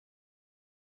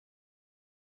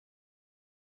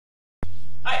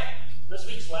Hi, this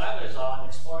week's lab is on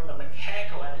exploring the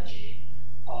mechanical energy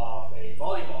of a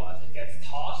volleyball as it gets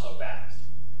tossed or bounced.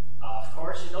 Of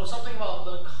course, you know something about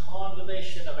the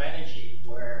conservation of energy,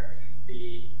 where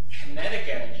the kinetic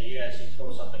energy, as you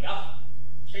throw something up,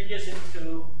 changes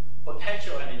into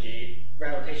potential energy,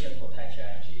 gravitational potential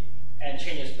energy, and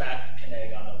changes back to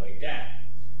kinetic on the way down.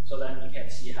 So then you can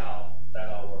see how that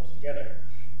all works together.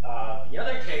 The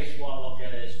other case we want to look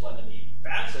at is when we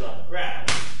bounce it on the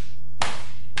ground.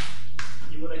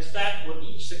 You would expect with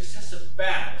each successive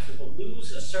bounce, it will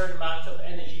lose a certain amount of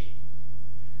energy.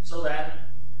 So then,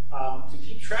 to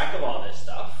keep track of all this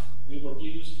stuff, we will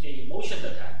use a motion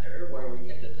detector where we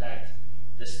can detect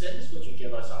distance, which will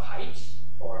give us our height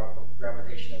for our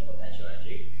gravitational potential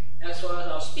energy, as well as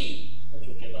our speed, which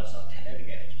will give us our kinetic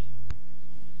energy.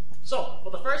 So,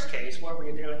 for the first case, where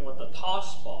we're dealing with the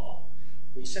toss ball,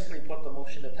 we simply put the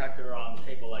motion detector on the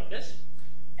table like this,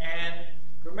 and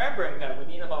remembering that we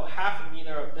need about ½ a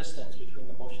meter of distance between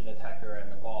the motion detector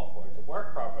and the ball for it to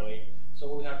work properly,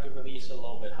 so we have to release it a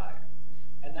little bit higher.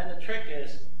 And then the trick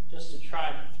is just to try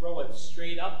and throw it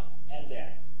straight up and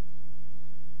down.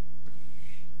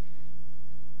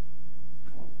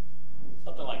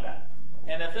 Something like that.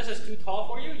 And if this is too tall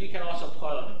for you, you can also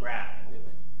put it on the ground and do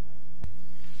it.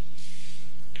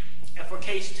 And for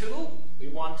case 2, we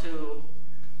want to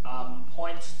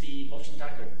point the motion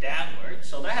detector downward.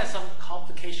 So that has some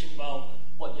complication about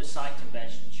what your sign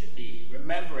convention should be.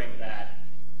 Remembering that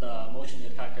the motion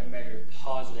detector measures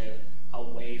positive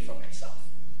away from itself.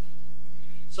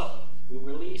 So we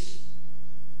release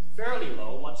fairly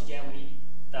low. Once again, we need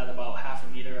that about ½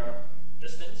 a meter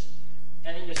distance,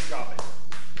 and then just drop it.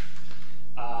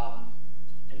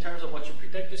 In terms of what you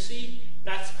predict to see,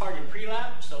 that's part of your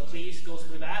pre-lab, so please go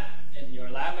through that in your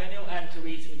lab manual and to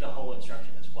read through the whole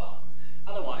instruction as well.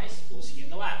 Otherwise,